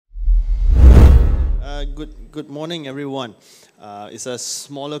Good morning, everyone. It's a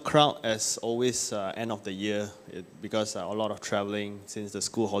smaller crowd as always, end of the year, because a lot of traveling since the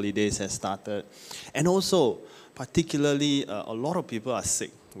school holidays has started. And also, particularly, a lot of people are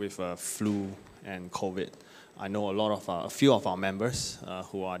sick with flu and COVID. I know a few of our members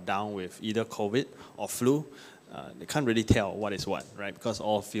who are down with either COVID or flu. They can't really tell what is what, right? Because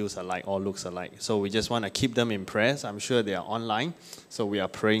all feels alike, all looks alike. So we just want to keep them in prayers. I'm sure they are online, so we are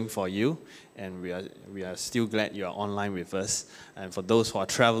praying for you, and we are still glad you are online with us. And for those who are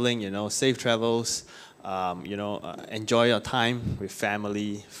traveling, safe travels. Enjoy your time with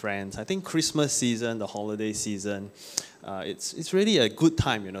family, friends. I think Christmas season, the holiday season, it's really a good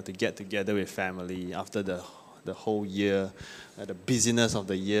time, to get together with family after the whole year, the busyness of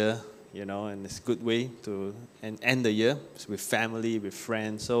the year. And it's a good way to end the year with family, with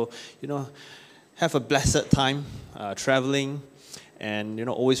friends. So, have a blessed time traveling, and,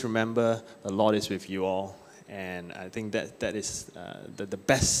 always remember the Lord is with you all. And I think that is the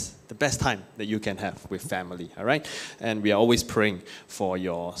best time that you can have with family, all right? And we are always praying for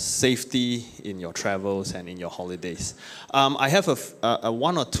your safety in your travels and in your holidays. I have a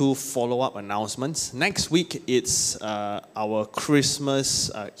one or two follow-up announcements. Next week, it's our Christmas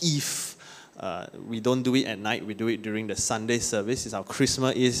Eve. We don't do it at night. We do it during the Sunday service. It's our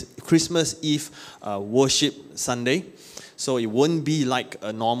Christmas Eve worship Sunday. So it won't be like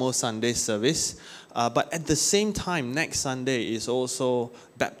a normal Sunday service. But at the same time, next Sunday is also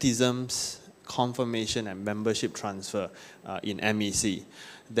baptisms, confirmation, and membership transfer in MEC.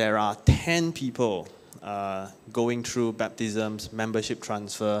 There are 10 people going through baptisms, membership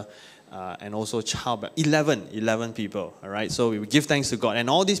transfer, and also 11 people, all right? So we give thanks to God. And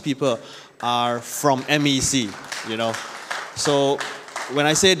all these people are from MEC, So when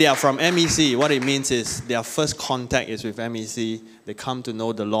I say they are from MEC, what it means is their first contact is with MEC. They come to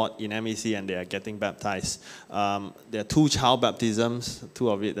know the Lord in MEC and they are getting baptized. There are 2 child baptisms. 2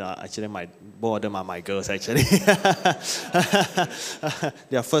 of it are actually both of them are my girls, actually.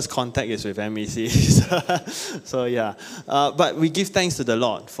 Their first contact is with MEC. So yeah. But we give thanks to the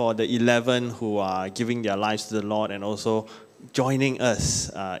Lord for the 11 who are giving their lives to the Lord and also joining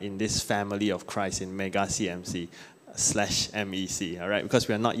us in this family of Christ in Mega CMC. /MEC, all right, because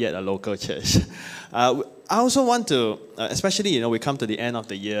we are not yet a local church. I also want to, especially, we come to the end of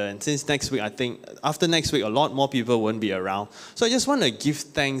the year, and since next week, I think after next week, a lot more people won't be around. So I just want to give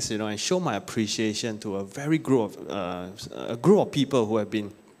thanks, and show my appreciation to a group of people who have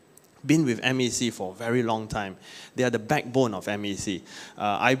been with MEC for a very long time. They are the backbone of MEC.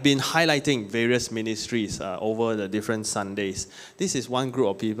 I've been highlighting various ministries over the different Sundays. This is one group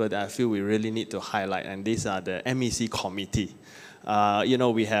of people that I feel we really need to highlight, and these are the MEC committee.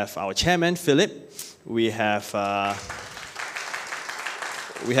 We have our chairman, Philip. We have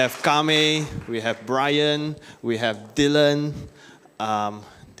Kame. We have Brian. We have Dylan.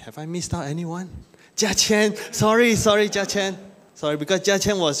 Have I missed out anyone? Jia Chen. Sorry, Jia Chen. Sorry, because Jia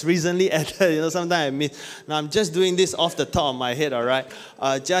Chen was recently added. Sometimes I miss. Now, I'm just doing this off the top of my head, all right?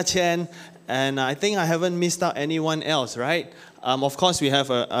 Jia Chen, and I think I haven't missed out anyone else, right? Of course, we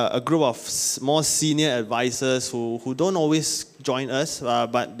have a group of more senior advisors who don't always join us,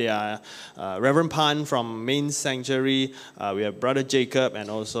 but they are Reverend Pan from Main Sanctuary. We have Brother Jacob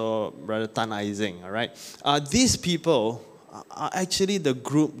and also Brother Tan Aizing, all right? These people are actually the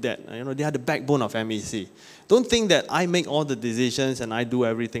group that, they are the backbone of MEC. Don't think that I make all the decisions and I do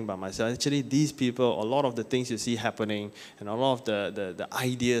everything by myself. Actually, these people, a lot of the things you see happening and a lot of the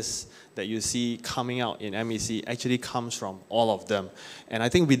ideas that you see coming out in MEC actually comes from all of them. And I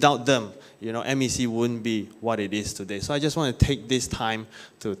think without them, MEC wouldn't be what it is today. So I just want to take this time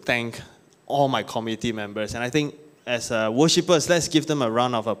to thank all my committee members. And I think as worshippers, let's give them a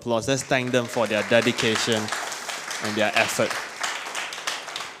round of applause. Let's thank them for their dedication and their effort.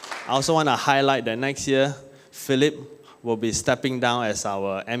 I also want to highlight that next year, Philip will be stepping down as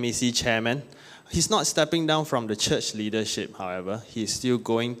our MEC chairman. He's not stepping down from the church leadership, however. He's still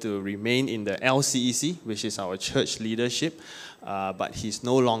going to remain in the LCEC, which is our church leadership, but he's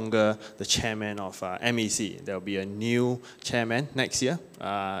no longer the chairman of MEC. There will be a new chairman next year,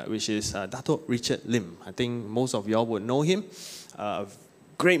 which is Dato' Richard Lim. I think most of y'all would know him. A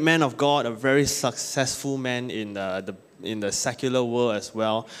great man of God, a very successful man in the secular world as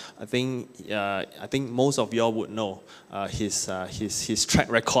well. I think most of y'all would know his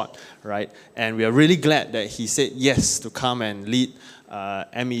track record, right? And we are really glad that he said yes to come and lead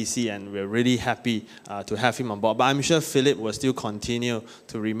MEC, and we're really happy to have him on board. But I'm sure Philip will still continue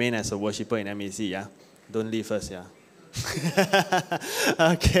to remain as a worshipper in MEC, yeah? Don't leave us, yeah?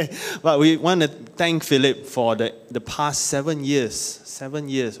 Okay, but we want to thank Philip for the past 7 years,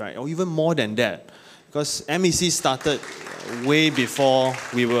 right? Or even more than that. because MEC started way before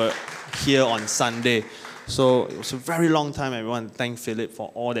we were here on Sunday. So it was a very long time. I want to thank Philip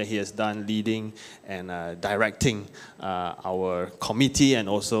for all that he has done, leading and directing our committee and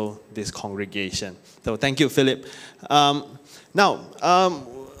also this congregation. So thank you, Philip. Now,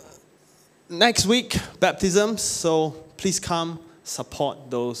 next week, baptisms. So please come support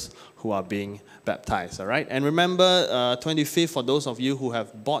those who are being baptized, all right? And remember, 25th, for those of you who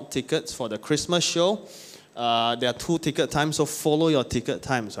have bought tickets for the Christmas show, there are 2 ticket times, so follow your ticket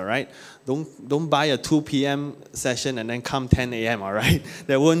times, all right? Don't buy a 2 p.m. session and then come 10 a.m., all right?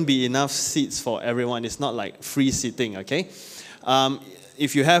 There won't be enough seats for everyone. It's not like free seating, okay?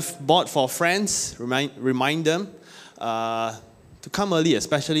 If you have bought for friends, remind them to come early,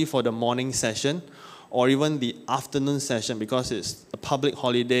 especially for the morning session or even the afternoon session, because it's a public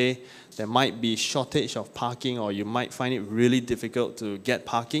holiday. There might be shortage of parking, or you might find it really difficult to get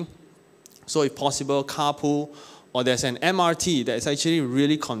parking. So if possible, carpool, or there's an MRT that is actually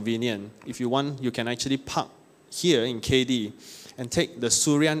really convenient. If you want, you can actually park here in KD and take the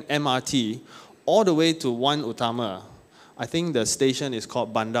Surian MRT all the way to One Utama. I think the station is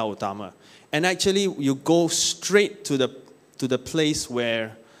called Bandar Utama. And actually, you go straight to the place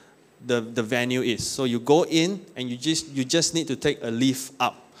where the venue is. So you go in and you just need to take a lift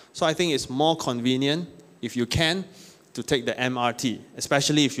up. So I think it's more convenient, if you can, to take the MRT,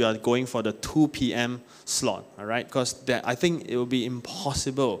 especially if you are going for the 2 p.m. slot, all right? Because I think it will be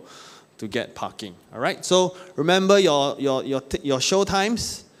impossible to get parking, all right? So remember your show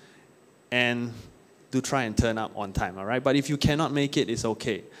times and do try and turn up on time, all right? But if you cannot make it, it's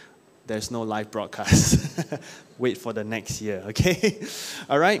okay. There's no live broadcast. Wait for the next year, okay?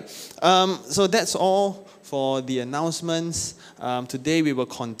 All right? So that's all for the announcements. Today we will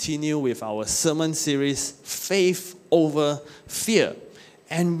continue with our sermon series, Faith Over Fear.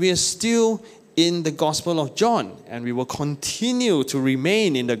 And we're still in the Gospel of John. And we will continue to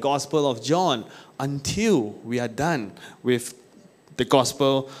remain in the Gospel of John until we are done with the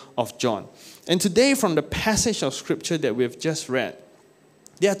Gospel of John. And today, from the passage of Scripture that we've just read,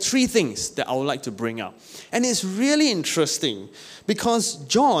 there are 3 things that I would like to bring up. And it's really interesting because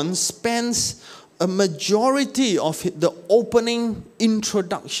John spends a majority of the opening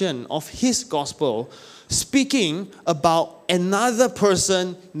introduction of his gospel speaking about another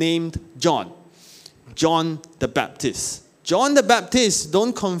person named John. John the Baptist. John the Baptist,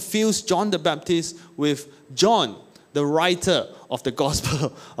 don't confuse John the Baptist with John, the writer of the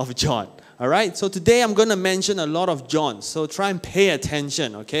Gospel of John. All right, so today I'm going to mention a lot of John. So try and pay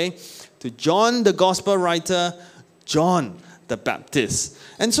attention, okay, to John, the gospel writer, John the Baptist.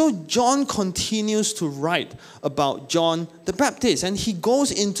 And so John continues to write about John the Baptist. And he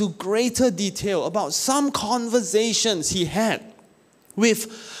goes into greater detail about some conversations he had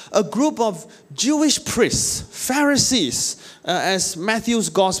with a group of Jewish priests, Pharisees, as Matthew's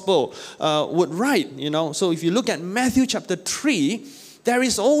gospel would write. So if you look at Matthew chapter 3, there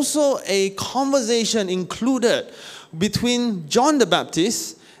is also a conversation included between John the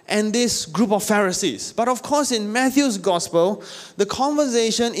Baptist and this group of Pharisees. But of course, in Matthew's gospel, the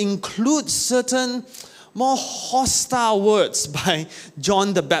conversation includes certain more hostile words by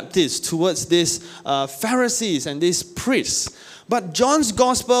John the Baptist towards these Pharisees and these priests. But John's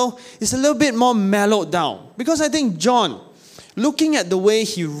gospel is a little bit more mellowed down. Because I think John, looking at the way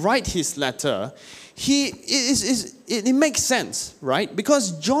he writes his letter, it makes sense, right?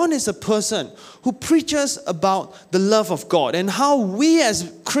 Because John is a person who preaches about the love of God and how we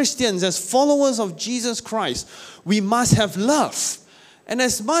as Christians, as followers of Jesus Christ, we must have love. And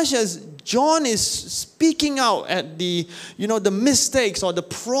as much as John is speaking out at the mistakes or the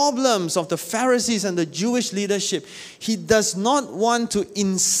problems of the Pharisees and the Jewish leadership, he does not want to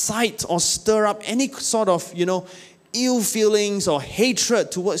incite or stir up any sort of, ill feelings or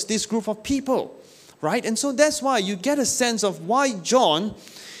hatred towards this group of people. Right? And so that's why you get a sense of why John,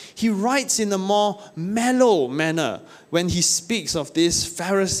 he writes in a more mellow manner when he speaks of these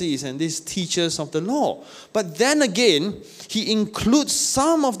Pharisees and these teachers of the law. But then again, he includes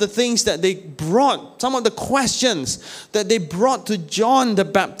some of the things that they brought, some of the questions that they brought to John the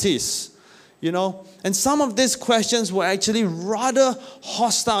Baptist. And some of these questions were actually rather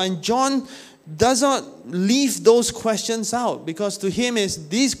hostile. And John does not leave those questions out, because to him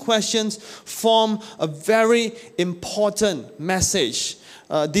these questions form a very important message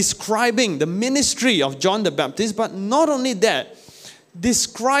describing the ministry of John the Baptist, but not only that,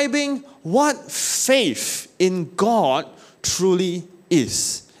 describing what faith in God truly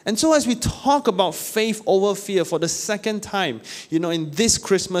is. And so as we talk about faith over fear for the second time, in this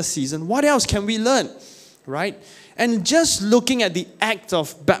Christmas season, what else can we learn? right? And just looking at the act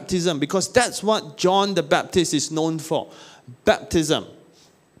of baptism, because that's what John the Baptist is known for, baptism.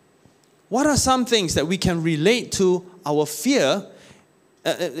 What are some things that we can relate to our fear,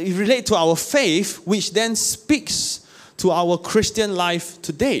 relate to our faith, which then speaks to our Christian life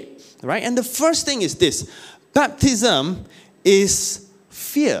today, right? And the first thing is this: baptism is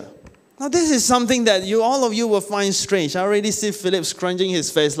fear. Now, this is something that all of you will find strange. I already see Philip scrunching his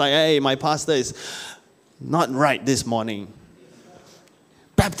face like, hey, my pastor is not right this morning.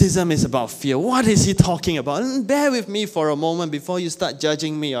 Baptism is about fear. What is he talking about? And bear with me for a moment before you start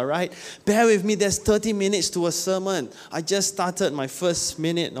judging me, all right? Bear with me. There's 30 minutes to a sermon. I just started my first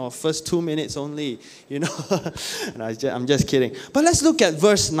minute or first 2 minutes only, and I'm just kidding. But let's look at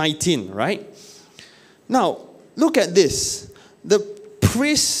verse 19, right? Now, look at this. The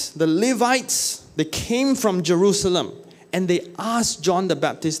priests, the Levites, they came from Jerusalem and they asked John the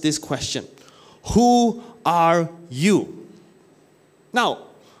Baptist this question: who are you? Now,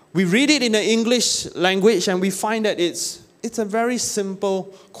 we read it in the English language and we find that it's a very simple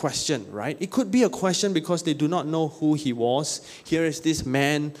question, right? It could be a question because they do not know who he was. Here is this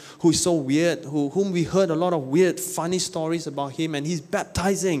man who is so weird, whom we heard a lot of weird, funny stories about him, and he's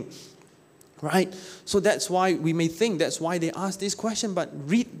baptizing, right? So that's why we may think that's why they asked this question, but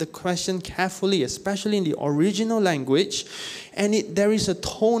read the question carefully, especially in the original language, and there is a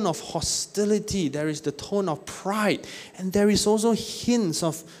tone of hostility, there is the tone of pride, and there is also hints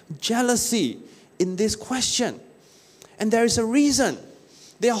of jealousy in this question. And there is a reason.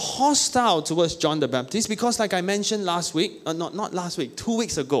 They are hostile towards John the Baptist because, like I mentioned last week, not last week, 2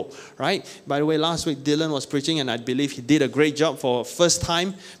 weeks ago, right? By the way, last week Dylan was preaching and I believe he did a great job for first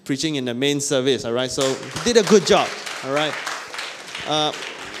time preaching in the main service, all right? So he did a good job, all right?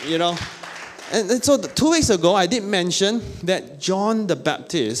 And so 2 weeks ago I did mention that John the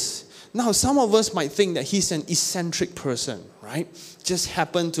Baptist, now some of us might think that he's an eccentric person, right? Just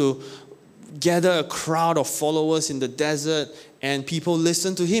happened to gather a crowd of followers in the desert and people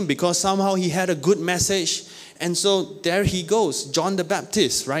listened to him because somehow he had a good message. And so there he goes, John the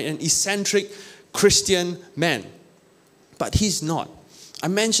Baptist, right? An eccentric Christian man. But he's not. I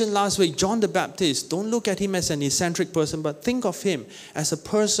mentioned last week, John the Baptist, don't look at him as an eccentric person, but think of him as a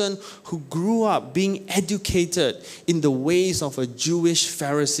person who grew up being educated in the ways of a Jewish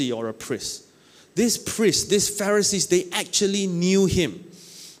Pharisee or a priest. These priests, these Pharisees, they actually knew him.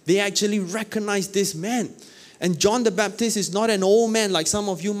 They actually recognized this man. And John the Baptist is not an old man like some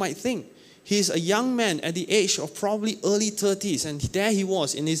of you might think. He's a young man at the age of probably early 30s. And there he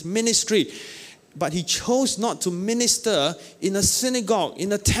was in his ministry. But he chose not to minister in a synagogue,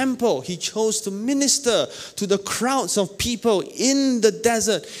 in a temple. He chose to minister to the crowds of people in the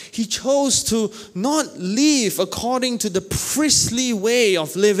desert. He chose to not live according to the priestly way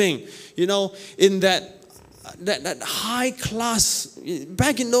of living, in that high class.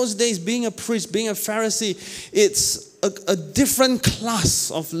 Back in those days, being a priest, being a Pharisee, it's a different class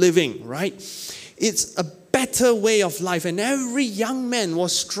of living, right? It's a better way of life. And every young man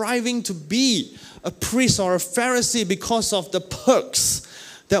was striving to be a priest or a Pharisee because of the perks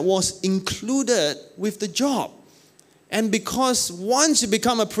that was included with the job. And because once you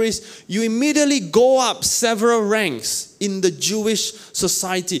become a priest, you immediately go up several ranks in the Jewish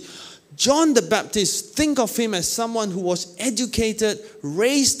society. John the Baptist, think of him as someone who was educated,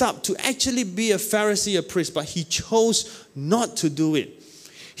 raised up to actually be a Pharisee, a priest, but he chose not to do it.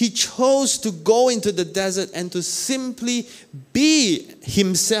 He chose to go into the desert and to simply be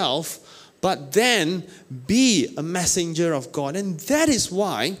himself, but then be a messenger of God. And that is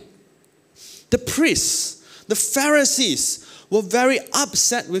why the priests, the Pharisees, were very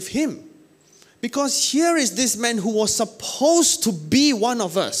upset with him. Because here is this man who was supposed to be one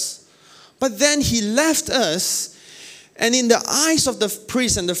of us. But then he left us, and in the eyes of the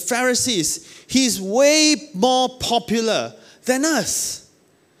priests and the Pharisees, he's way more popular than us.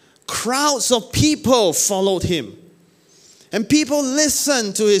 Crowds of people followed him. And people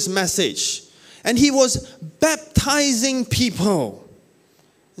listened to his message. And he was baptizing people.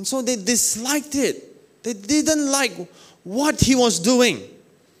 And so they disliked it. They didn't like what he was doing.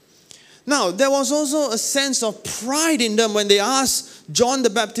 Now, there was also a sense of pride in them when they asked John the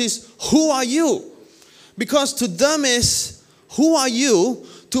Baptist, who are you? Because to them is, who are you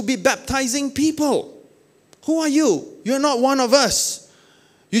to be baptizing people? Who are you? You're not one of us.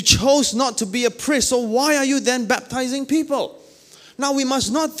 You chose not to be a priest, so why are you then baptizing people? Now, we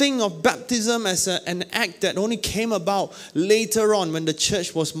must not think of baptism as an act that only came about later on when the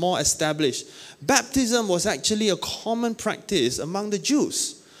church was more established. Baptism was actually a common practice among the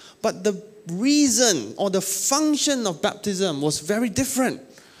Jews. But the reason or the function of baptism was very different.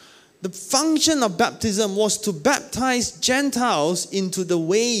 The function of baptism was to baptize Gentiles into the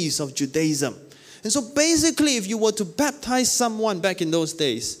ways of Judaism. And so basically, if you were to baptize someone back in those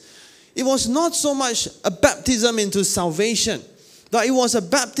days, it was not so much a baptism into salvation, but it was a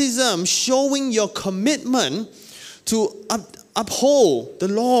baptism showing your commitment to uphold the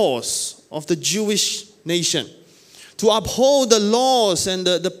laws of the Jewish nation, to uphold the laws and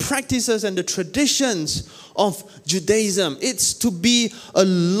the practices and the traditions of Judaism. It's to be a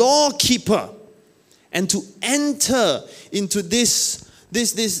law keeper and to enter into this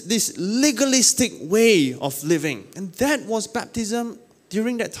legalistic way of living. And that was baptism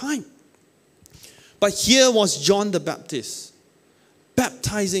during that time. But here was John the Baptist,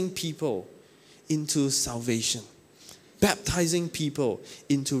 baptizing people into salvation, baptizing people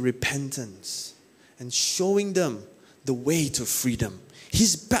into repentance, and showing them the way to freedom.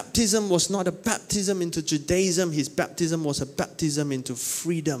 His baptism was not a baptism into Judaism. His baptism was a baptism into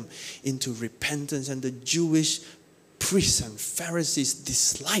freedom, into repentance. And the Jewish priests and Pharisees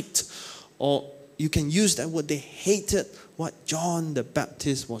disliked, or you can use that word, they hated what John the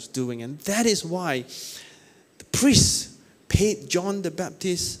Baptist was doing. And that is why the priests paid John the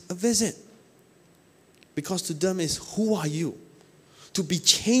Baptist a visit. Because to them is, who are you? To be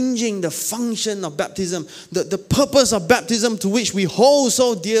changing the function of baptism, the purpose of baptism to which we hold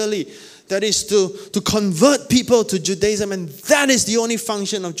so dearly, that is to convert people to Judaism, and that is the only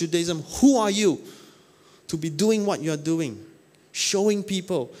function of Judaism. Who are you to be doing what you're doing? Showing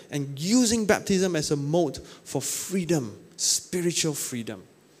people and using baptism as a mode for freedom, spiritual freedom.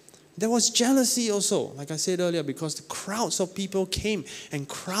 There was jealousy also, like I said earlier, because the crowds of people came and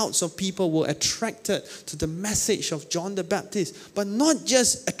crowds of people were attracted to the message of John the Baptist. But not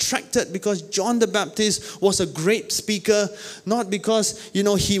just attracted because John the Baptist was a great speaker, not because,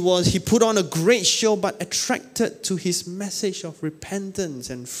 he put on a great show, but attracted to his message of repentance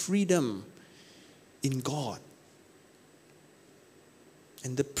and freedom in God.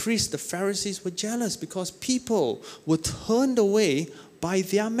 And the priests, the Pharisees, were jealous because people were turned away by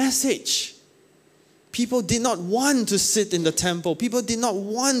their message. People did not want to sit in the temple. People did not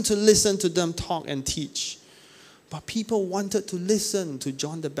want to listen to them talk and teach. But people wanted to listen to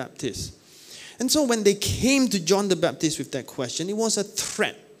John the Baptist. And so when they came to John the Baptist with that question, it was a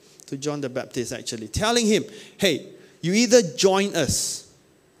threat to John the Baptist actually, telling him, hey, you either join us,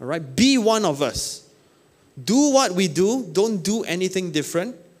 all right, be one of us. Do what we do, don't do anything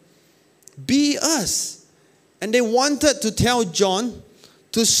different. Be us. And they wanted to tell John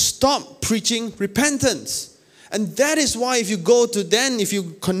to stop preaching repentance. And that is why if you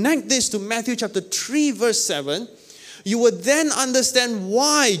connect this to Matthew chapter 3 verse 7, you would then understand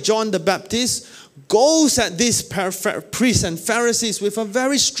why John the Baptist goes at these priests and Pharisees with a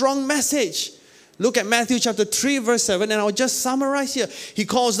very strong message. Look at Matthew chapter 3 verse 7, and I'll just summarize here. He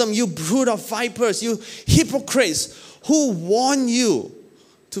calls them, you brood of vipers, you hypocrites, who warn you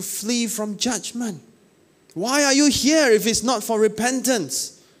to flee from judgment. Why are you here if it's not for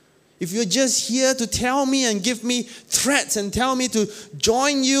repentance? If you're just here to tell me and give me threats and tell me to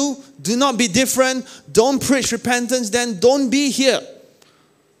join you, do not be different, don't preach repentance, then don't be here.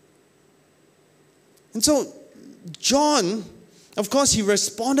 And so John, of course, he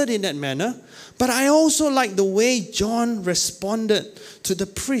responded in that manner, but I also like the way John responded to the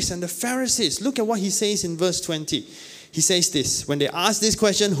priests and the Pharisees. Look at what he says in verse 20. He says this, when they ask this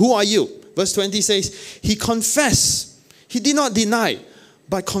question, who are you? Verse 20 says, he confessed. He did not deny,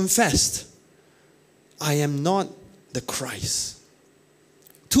 but confessed, I am not the Christ.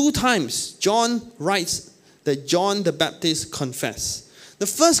 2 times, John writes that John the Baptist confessed. The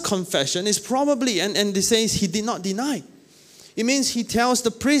first confession is probably, and it says he did not deny. It means he tells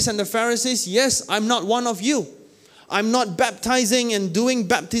the priests and the Pharisees, yes, I'm not one of you. I'm not baptizing and doing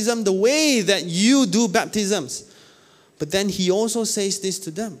baptism the way that you do baptisms. But then he also says this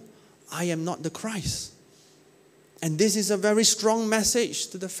to them, I am not the Christ. And this is a very strong message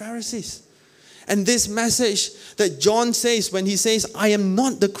to the Pharisees. And this message that John says when he says, I am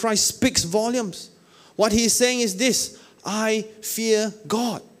not the Christ, speaks volumes. What he's saying is this, I fear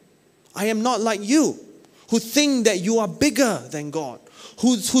God. I am not like you, who think that you are bigger than God,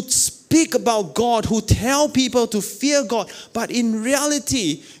 who speak about God, who tell people to fear God. But in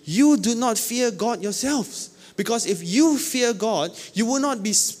reality, you do not fear God yourselves. Because if you fear God, you will not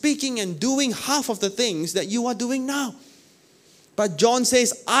be speaking and doing half of the things that you are doing now. But John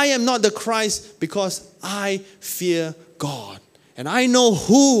says, I am not the Christ because I fear God. And I know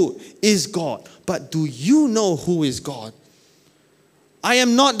who is God. But do you know who is God? I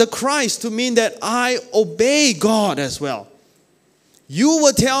am not the Christ to mean that I obey God as well. You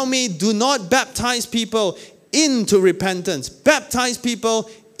will tell me, do not baptize people into repentance. Baptize people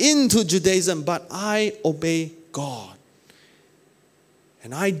into Judaism, but I obey God.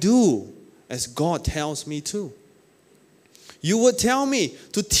 And I do as God tells me to. You would tell me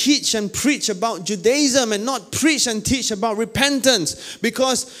to teach and preach about Judaism and not preach and teach about repentance,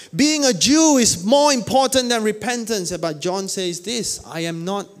 because being a Jew is more important than repentance. But John says this, I am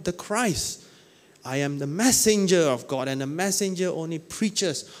not the Christ. I am the messenger of God, and the messenger only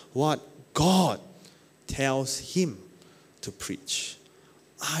preaches what God tells him to preach.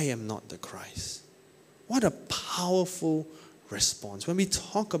 I am not the Christ. What a powerful response. When we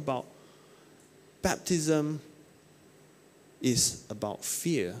talk about baptism is about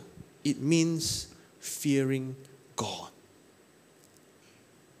fear, it means fearing God.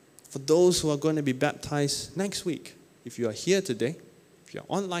 For those who are going to be baptized next week, if you are here today, if you're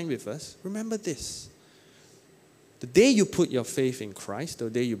online with us, remember this. The day you put your faith in Christ, the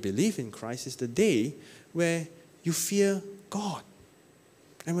day you believe in Christ, is the day where you fear God.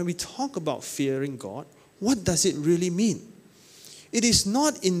 And when we talk about fearing God, what does it really mean? It is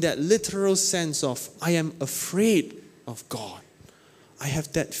not in that literal sense of, I am afraid of God. I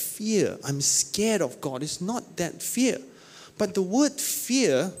have that fear. I'm scared of God. It's not that fear. But the word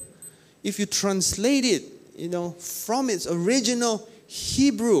fear, if you translate it, from its original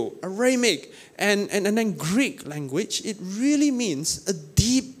Hebrew, Aramaic, and then Greek language, it really means a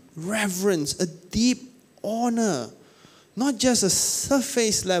deep reverence, a deep honor. Not just a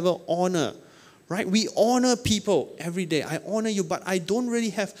surface level honor, right? We honor people every day. I honor you, but I don't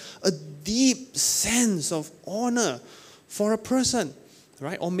really have a deep sense of honor for a person,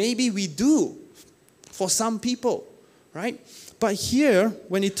 right? Or maybe we do for some people, right? But here,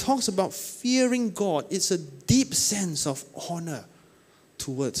 when it talks about fearing God, it's a deep sense of honor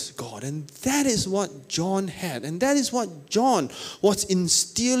towards God. And that is what John had. And that is what John was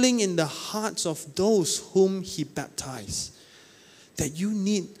instilling in the hearts of those whom he baptized. That you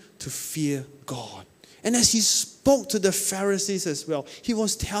need to fear God. And as he spoke to the Pharisees as well, he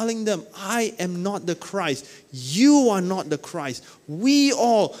was telling them, I am not the Christ. You are not the Christ. We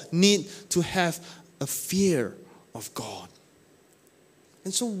all need to have a fear of God.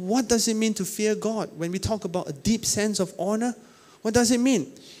 And so what does it mean to fear God? When we talk about a deep sense of honor, what does it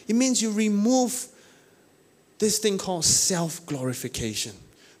mean? It means you remove this thing called self-glorification.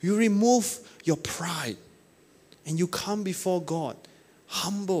 You remove your pride and you come before God,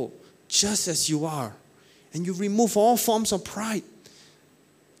 humble, just as you are. And you remove all forms of pride.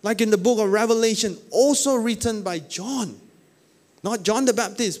 Like in the book of Revelation, also written by John. Not John the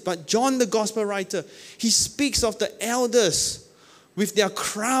Baptist, but John the gospel writer. He speaks of the elders with their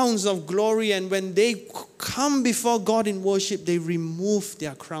crowns of glory, and when they come before God in worship, they remove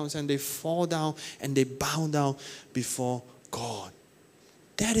their crowns and they fall down and they bow down before God.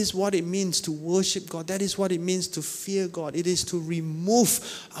 That is what it means to worship God. That is what it means to fear God. It is to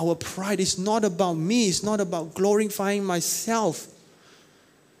remove our pride. It's not about me. It's not about glorifying myself.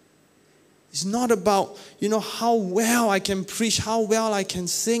 It's not about, how well I can preach, how well I can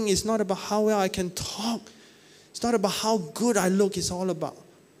sing. It's not about how well I can talk. It's not about how good I look. It's all about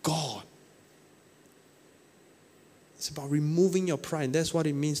God. It's about removing your pride. That's what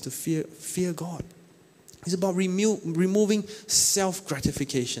it means to fear God. It's about removing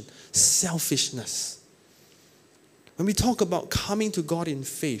self-gratification, selfishness. When we talk about coming to God in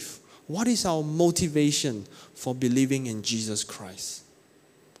faith, what is our motivation for believing in Jesus Christ?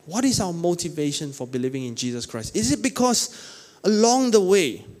 What is our motivation for believing in Jesus Christ? Is it because along the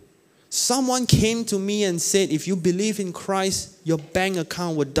way, someone came to me and said, if you believe in Christ, your bank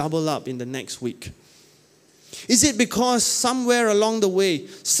account will double up in the next week? Is it because somewhere along the way,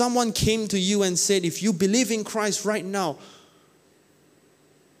 someone came to you and said, if you believe in Christ right now,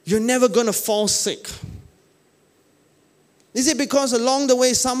 you're never going to fall sick? Is it because along the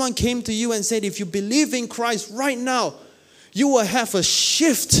way, someone came to you and said, if you believe in Christ right now, you will have a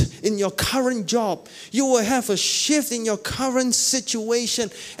shift in your current job. You will have a shift in your current situation,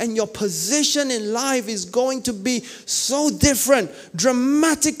 and your position in life is going to be so different,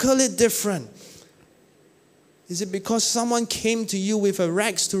 dramatically different? Is it because someone came to you with a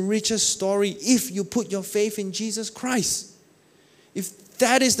rags to riches story if you put your faith in Jesus Christ? If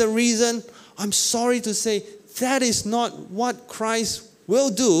that is the reason, I'm sorry to say, that is not what Christ will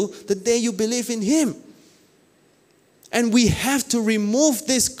do the day you believe in Him. And we have to remove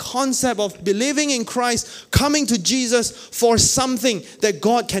this concept of believing in Christ, coming to Jesus for something that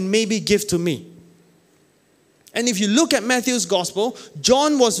God can maybe give to me. And if you look at Matthew's gospel,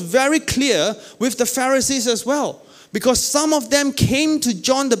 John was very clear with the Pharisees as well. Because some of them came to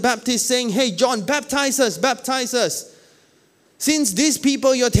John the Baptist saying, hey, John, baptize us, baptize us. Since these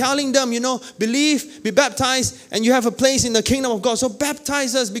people, you're telling them, believe, be baptized, and you have a place in the kingdom of God. So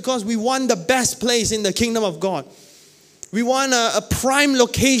baptize us because we want the best place in the kingdom of God. We want a prime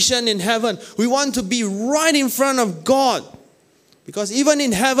location in heaven. We want to be right in front of God. Because even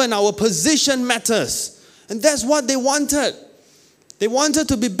in heaven, our position matters. And that's what they wanted. They wanted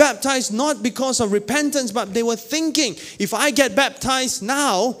to be baptized not because of repentance, but they were thinking, if I get baptized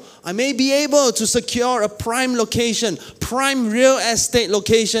now, I may be able to secure a prime location, prime real estate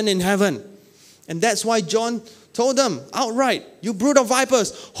location in heaven. And that's why John told them outright, you brood of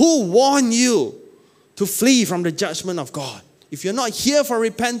vipers, who warned you to flee from the judgment of God? If you're not here for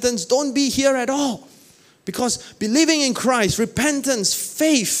repentance, don't be here at all. Because believing in Christ, repentance,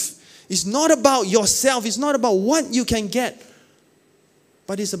 faith, is not about yourself. It's not about what you can get.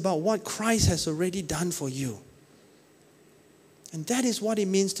 But it's about what Christ has already done for you. And that is what it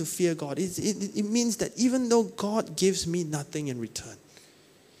means to fear God. It means that even though God gives me nothing in return,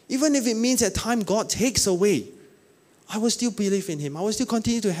 even if it means at times God takes away, I will still believe in Him. I will still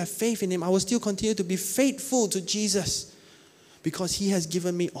continue to have faith in Him. I will still continue to be faithful to Jesus because He has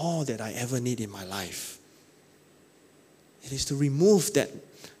given me all that I ever need in my life. It is to remove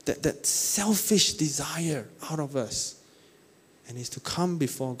that selfish desire out of us. And is to come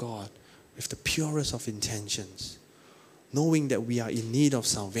before God with the purest of intentions, knowing that we are in need of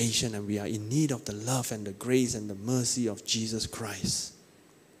salvation and we are in need of the love and the grace and the mercy of Jesus Christ.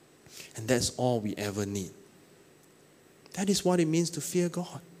 And that's all we ever need. That is what it means to fear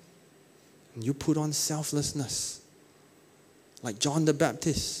God. And you put on selflessness. Like John the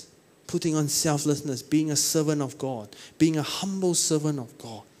Baptist, putting on selflessness, being a servant of God, being a humble servant of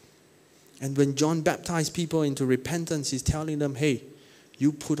God. And when John baptized people into repentance, he's telling them, hey,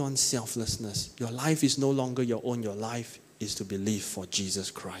 you put on selflessness. Your life is no longer your own. Your life is to believe for Jesus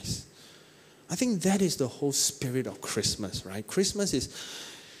Christ. I think that is the whole spirit of Christmas, right? Christmas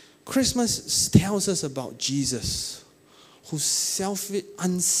tells us about Jesus, who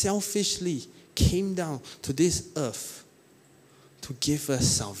unselfishly came down to this earth to give us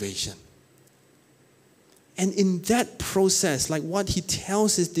salvation. And in that process, like what He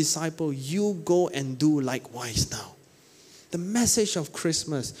tells His disciples, you go and do likewise now. The message of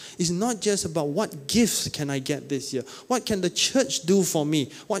Christmas is not just about what gifts can I get this year. What can the church do for me?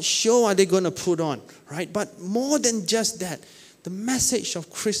 What show are they going to put on? Right? But more than just that, the message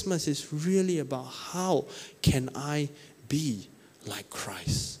of Christmas is really about how can I be like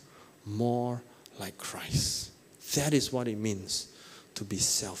Christ, more like Christ. That is what it means to be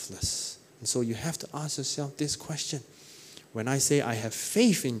selfless. And so you have to ask yourself this question. When I say I have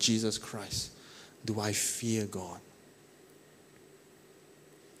faith in Jesus Christ, do I fear God?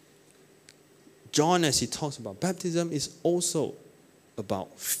 John, as he talks about baptism, is also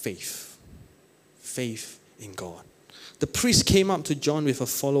about faith. Faith in God. The priest came up to John with a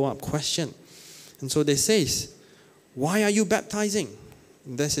follow-up question. And so they says, why are you baptizing?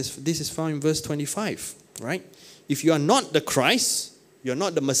 And this is found in verse 25, right? If you are not the Christ, you're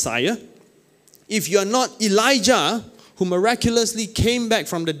not the Messiah, if you are not Elijah, who miraculously came back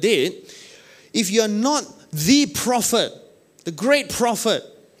from the dead, if you are not the prophet, the great prophet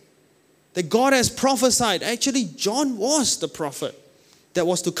that God has prophesied, actually John was the prophet that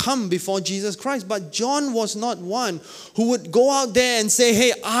was to come before Jesus Christ. But John was not one who would go out there and say,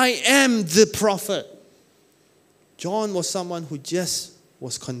 hey, I am the prophet. John was someone who just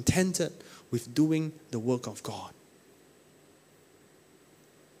was contented with doing the work of God.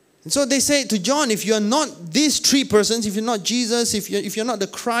 And so they say to John, if you're not these three persons, if you're not Jesus, if you're not the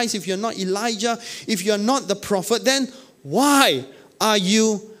Christ, if you're not Elijah, if you're not the prophet, then why are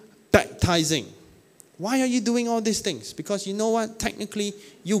you baptizing? Why are you doing all these things? Because you know what? Technically,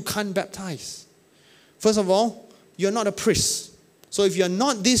 you can't baptize. First of all, you're not a priest. So if you're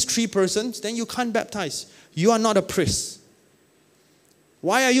not these three persons, then you can't baptize. You are not a priest.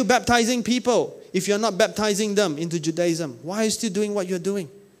 Why are you baptizing people if you're not baptizing them into Judaism? Why are you still doing what you're doing?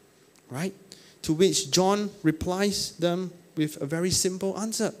 Right? To which John replies them with a very simple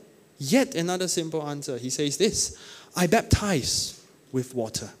answer. Yet another simple answer. He says this, I baptize with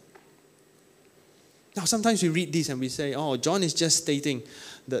water. Now sometimes we read this and we say, oh, John is just stating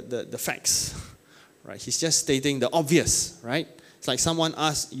the facts. Right? He's just stating the obvious, right? It's like someone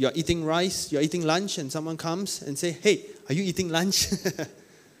asks, you're eating rice, you're eating lunch, and someone comes and say, hey, are you eating lunch?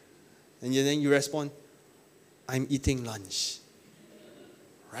 And then you respond, I'm eating lunch.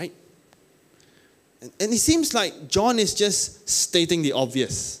 Right? And it seems like John is just stating the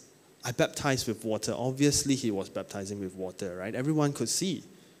obvious. I baptize with water. Obviously, he was baptizing with water, right? Everyone could see.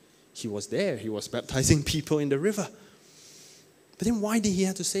 He was there. He was baptizing people in the river. But then why did he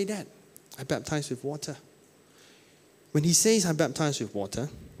have to say that? I baptize with water. When he says, I baptize with water,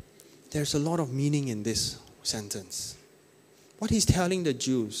 there's a lot of meaning in this sentence. What he's telling the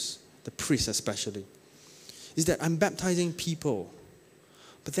Jews, the priests especially, is that I'm baptizing people.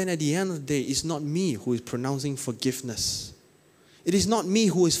 But then at the end of the day, it's not me who is pronouncing forgiveness. It is not me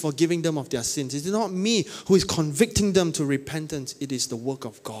who is forgiving them of their sins. It is not me who is convicting them to repentance. It is the work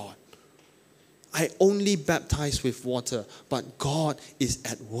of God. I only baptize with water, but God is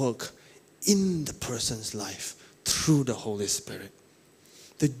at work in the person's life through the Holy Spirit.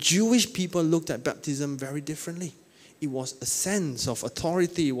 The Jewish people looked at baptism very differently. It was a sense of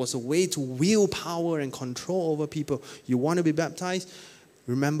authority. It was a way to wield power and control over people. You want to be baptized?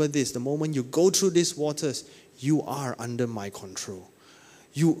 Remember this. The moment you go through these waters, you are under my control.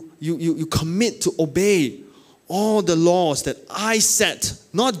 You commit to obey all the laws that I set.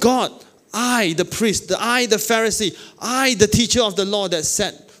 Not God. I, the priest. I, the Pharisee. I, the teacher of the law that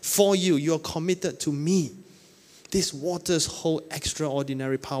set for you. You are committed to me. These waters hold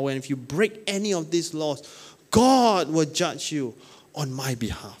extraordinary power. And if you break any of these laws, God will judge you on my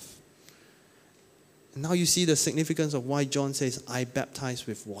behalf. And now you see the significance of why John says, I baptize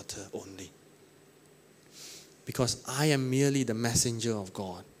with water only. Because I am merely the messenger of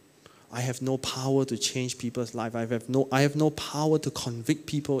God. I have no power to change people's life. I have no power to convict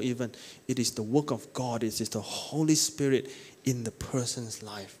people even. It is the work of God. It is the Holy Spirit in the person's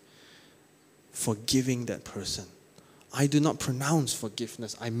life, forgiving that person. I do not pronounce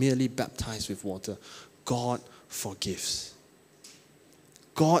forgiveness. I merely baptize with water. God forgives.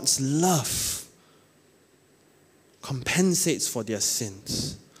 God's love compensates for their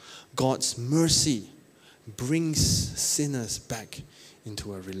sins. God's mercy brings sinners back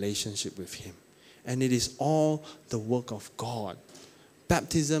into a relationship with Him. And it is all the work of God.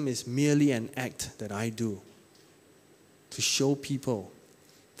 Baptism is merely an act that I do to show people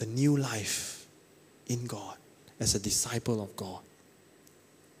the new life in God as a disciple of God.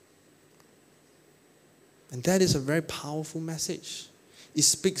 And that is a very powerful message. It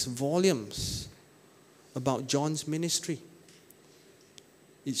speaks volumes about John's ministry.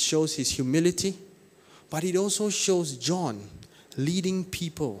 It shows his humility, but it also shows John leading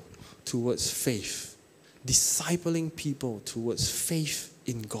people towards faith, discipling people towards faith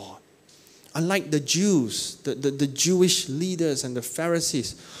in God. Unlike the Jews, the Jewish leaders and the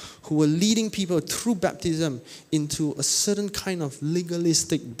Pharisees who were leading people through baptism into a certain kind of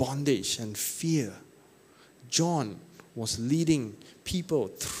legalistic bondage and fear, John was leading people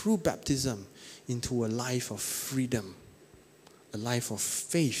through baptism into a life of freedom, a life of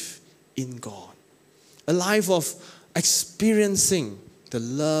faith in God, a life of experiencing the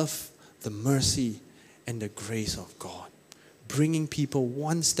love, the mercy, and the grace of God, bringing people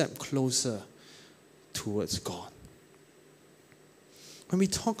one step closer towards God. When we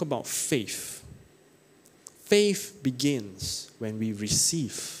talk about faith, faith begins when we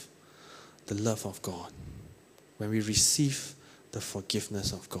receive the love of God, when we receive the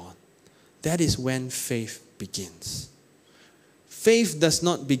forgiveness of God. That is when faith begins. Faith does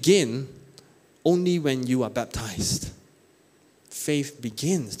not begin only when you are baptized. Faith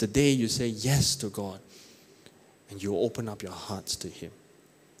begins the day you say yes to God and you open up your hearts to Him.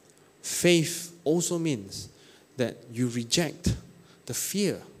 Faith also means that you reject the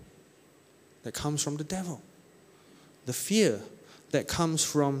fear that comes from the devil, the fear that comes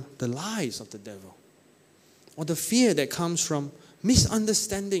from the lies of the devil, or the fear that comes from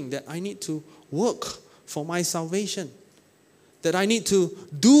misunderstanding that I need to work for my salvation, that I need to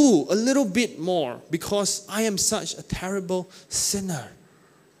do a little bit more because I am such a terrible sinner.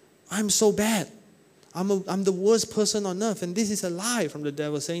 I'm so bad. I'm the worst person on earth. And this is a lie from the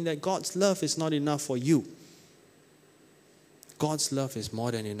devil saying that God's love is not enough for you. God's love is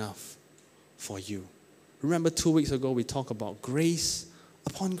more than enough for you. Remember 2 weeks ago we talked about grace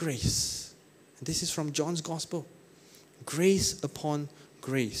upon grace. And this is from John's Gospel. Grace upon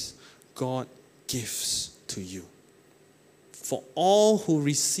grace, God gives to you. For all who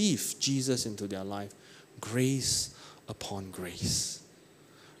receive Jesus into their life, grace upon grace.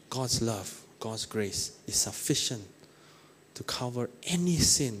 God's love, God's grace is sufficient to cover any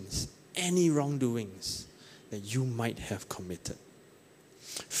sins, any wrongdoings that you might have committed.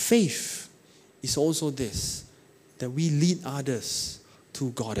 Faith is also this, that we lead others to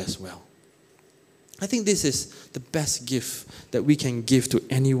God as well. I think this is the best gift that we can give to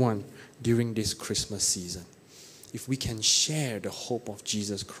anyone during this Christmas season. If we can share the hope of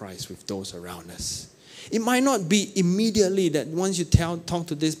Jesus Christ with those around us. It might not be immediately that once you talk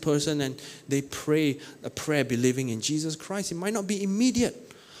to this person and they pray a prayer believing in Jesus Christ, it might not be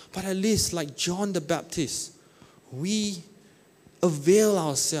immediate. But at least like John the Baptist, we avail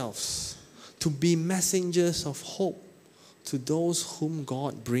ourselves to be messengers of hope to those whom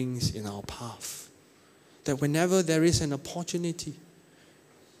God brings in our path. That whenever there is an opportunity,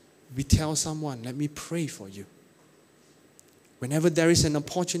 we tell someone, let me pray for you. Whenever there is an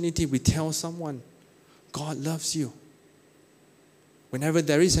opportunity, we tell someone, God loves you. Whenever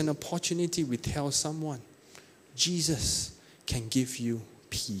there is an opportunity, we tell someone, Jesus can give you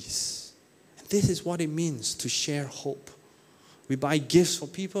peace. And this is what it means to share hope. We buy gifts for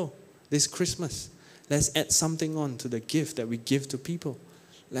people this Christmas. Let's add something on to the gift that we give to people.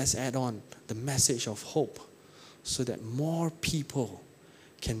 Let's add on the message of hope so that more people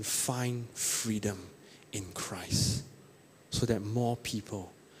can find freedom in Christ. So that more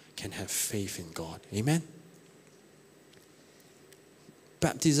people can have faith in God. Amen?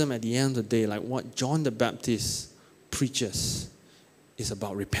 Baptism at the end of the day, like what John the Baptist preaches, is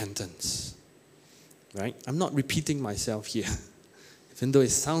about repentance. Right? I'm not repeating myself here, even though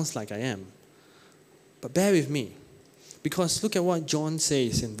it sounds like I am. But bear with me. Because look at what John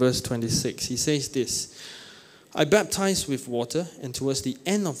says in verse 26. He says this, I baptize with water, and towards the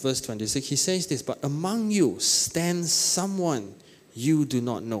end of verse 26, he says this, but among you stands someone you do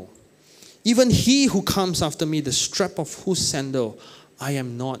not know. Even he who comes after me, the strap of whose sandal I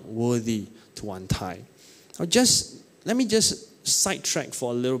am not worthy to untie. Now let me just sidetrack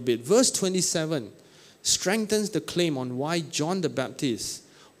for a little bit. Verse 27 strengthens the claim on why John the Baptist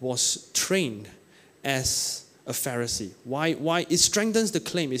was trained as a Pharisee. Why? It strengthens the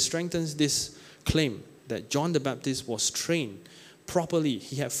claim. It strengthens this claim that John the Baptist was trained properly.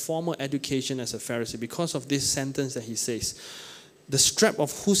 He had formal education as a Pharisee because of this sentence that he says, the strap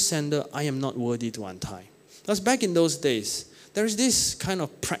of whose sandal I am not worthy to untie. Because back in those days, there is this kind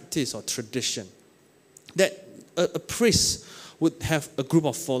of practice or tradition that a priest would have a group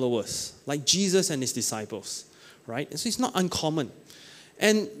of followers, like Jesus and his disciples, right? So it's not uncommon.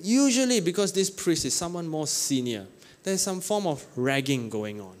 And usually, because this priest is someone more senior, there's some form of ragging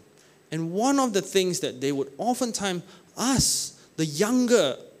going on. And one of the things that they would oftentimes ask the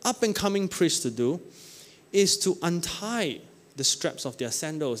younger, up-and-coming priests to do is to untie the straps of their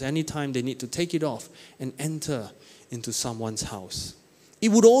sandals anytime they need to take it off and enter into someone's house. It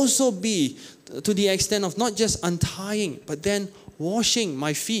would also be to the extent of not just untying, but then washing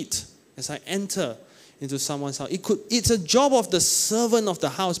my feet as I enter into someone's house. It's a job of the servant of the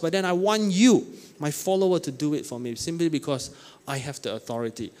house, but then I want you, my follower, to do it for me simply because I have the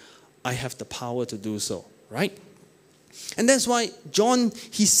authority. I have the power to do so, right? And that's why John,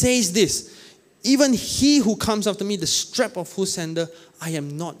 he says this, even he who comes after me, the strap of whose sandal I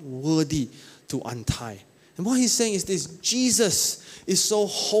am not worthy to untie. And what he's saying is this, Jesus is so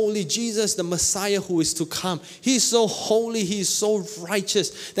holy. Jesus, the Messiah who is to come, he is so holy, he is so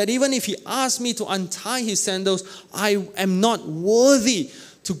righteous, that even if he asks me to untie his sandals, I am not worthy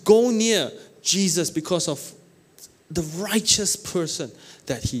to go near Jesus because of the righteous person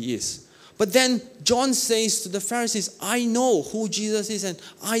that he is. But then John says to the Pharisees, I know who Jesus is and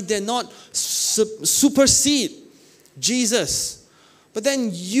I dare not supersede Jesus. But then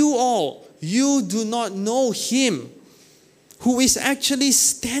you do not know him who is actually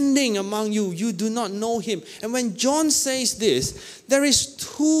standing among you. You do not know him. And when John says this, there is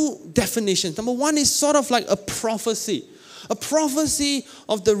two definitions. Number one is sort of like a prophecy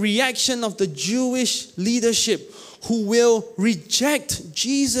of the reaction of the Jewish leadership who will reject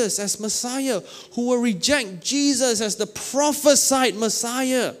Jesus as Messiah, who will reject Jesus as the prophesied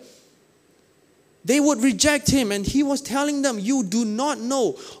Messiah. They would reject him, and he was telling them, you do not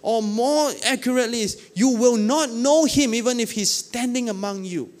know, or more accurately is, you will not know him even if he's standing among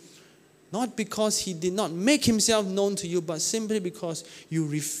you. Not because he did not make himself known to you, but simply because you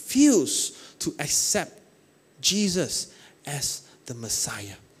refuse to accept Jesus as the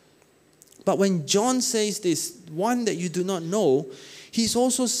Messiah. But when John says this, one that you do not know, he's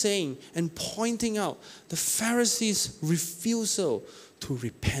also saying and pointing out the Pharisees' refusal to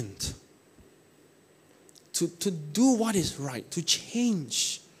repent. To do what is right, to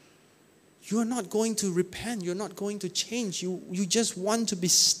change. You are not going to repent. You're not going to change. You just want to be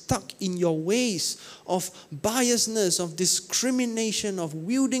stuck in your ways of biasness, of discrimination, of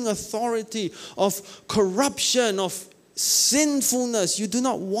wielding authority, of corruption, of sinfulness. You do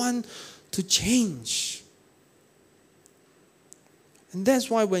not want to change. And that's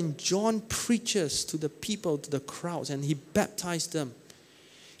why when John preaches to the people, to the crowds, and he baptized them,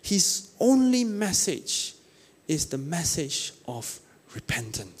 his only message is the message of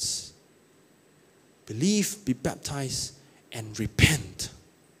repentance. Believe, be baptized, and repent.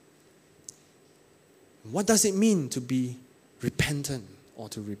 What does it mean to be repentant or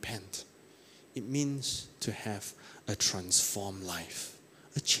to repent? It means to have a transformed life,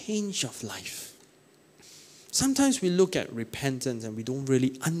 a change of life. Sometimes we look at repentance and we don't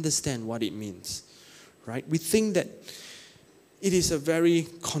really understand what it means, right? We think that it is a very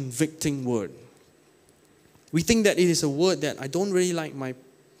convicting word. We think that it is a word that I don't really like my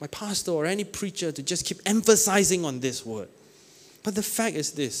pastor or any preacher to just keep emphasizing on this word. But the fact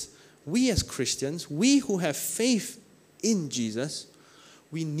is this, we as Christians, we who have faith in Jesus,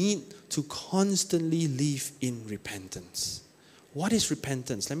 we need to constantly live in repentance. What is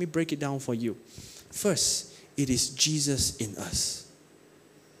repentance? Let me break it down for you. First, it is Jesus in us.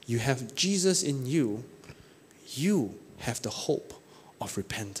 You have Jesus in you, you have the hope of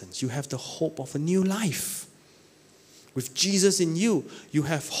repentance. You have the hope of a new life. With Jesus in you, you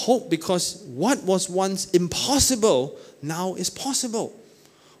have hope because what was once impossible now is possible.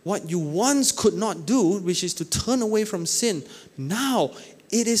 What you once could not do, which is to turn away from sin, now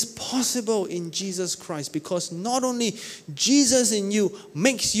it is possible in Jesus Christ, because not only Jesus in you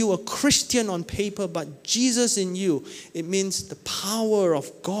makes you a Christian on paper, but Jesus in you, it means the power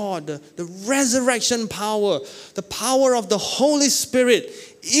of God, the resurrection power, the power of the Holy Spirit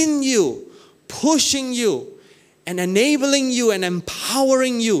in you, pushing you and enabling you and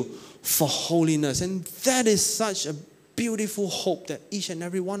empowering you for holiness. And that is such a beautiful hope that each and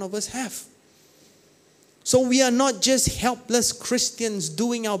every one of us have. So we are not just helpless Christians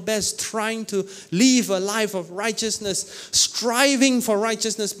doing our best, trying to live a life of righteousness, striving for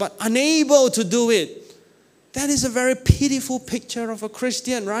righteousness, but unable to do it. That is a very pitiful picture of a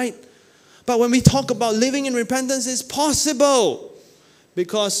Christian, right? But when we talk about living in repentance, it's possible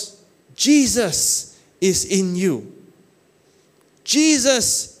because Jesus is in you.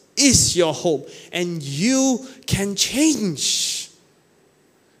 Jesus is your hope, and you can change.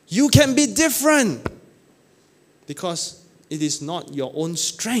 You can be different. Because it is not your own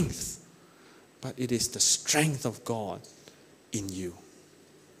strength, but it is the strength of God in you.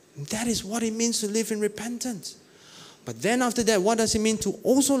 And that is what it means to live in repentance. But then after that, what does it mean to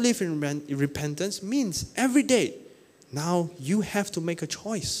also live in repentance? Means every day, now you have to make a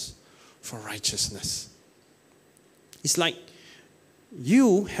choice for righteousness. It's like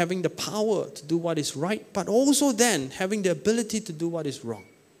you having the power to do what is right, but also then having the ability to do what is wrong.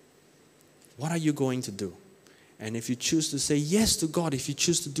 What are you going to do? And if you choose to say yes to God, if you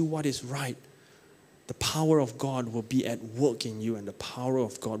choose to do what is right, the power of God will be at work in you, and the power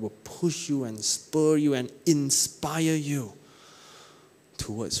of God will push you and spur you and inspire you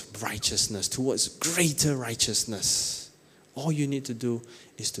towards righteousness, towards greater righteousness. All you need to do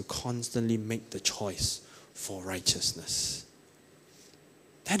is to constantly make the choice for righteousness.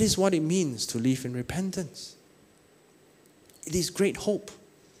 That is what it means to live in repentance. It is great hope.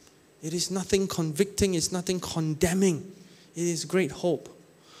 It is nothing convicting, it's nothing condemning. It is great hope.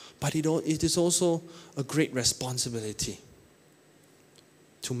 But it is also a great responsibility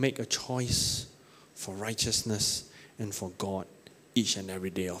to make a choice for righteousness and for God each and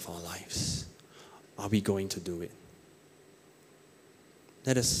every day of our lives. Are we going to do it?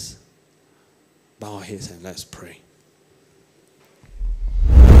 Let us bow our heads and let's pray.